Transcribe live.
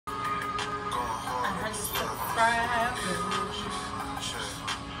subscribe.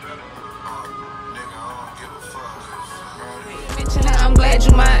 I'm glad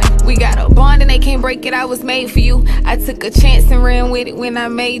you mine. We got a bond and they can't break it. I was made for you. I took a chance and ran with it when I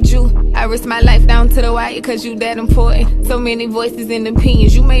made you. I risked my life down to the wire cause you that important. So many voices and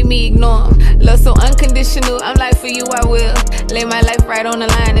opinions, you made me ignore them. Love so unconditional, I'm like, for you I will lay my life right on the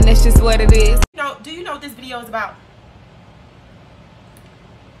line, and that's just what it is. Do you know what this video is about?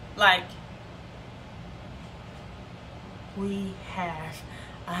 Like, we have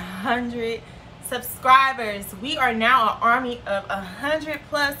 100 subscribers. We are now an army of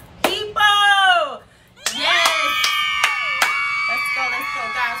 100+ people. Yes. Let's go,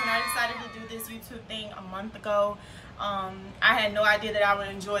 guys. When I decided to do this YouTube thing a month ago, I had no idea that I would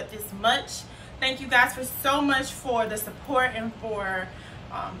enjoy it this much. Thank you guys for so much for the support and for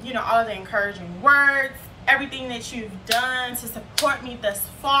you know, all of the encouraging words, everything that you've done to support me thus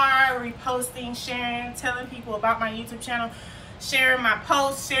far, reposting, sharing, telling people about my YouTube channel, sharing my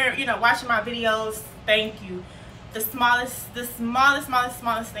posts, you know, watching my videos. Thank you. The smallest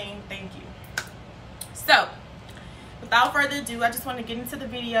thing. Thank you. So without further ado, I just want to get into the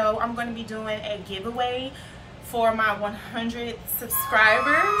video. I'm going to be doing a giveaway for my 100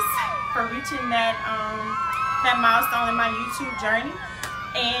 subscribers, for reaching that that milestone in my YouTube journey.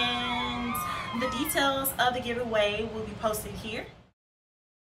 And the details of the giveaway will be posted here.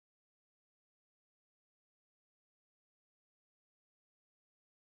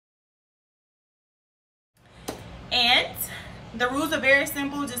 And the rules are very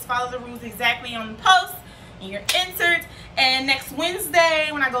simple. Just follow the rules exactly on the post and you're entered. And next Wednesday,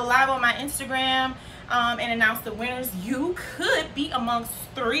 when I go live on my Instagram and announce the winners, you could be amongst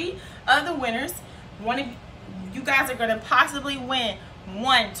 3 of the winners. One of you guys are going to possibly win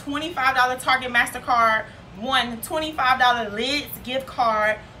one $25 Target MasterCard, one $25 Lids gift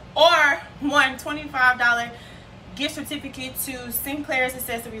card, or one $25 gift certificate to Sinclair's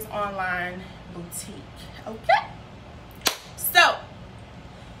Accessories Online Boutique. Okay? So,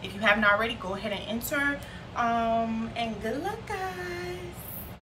 if you haven't already, go ahead and enter. And good luck, guys.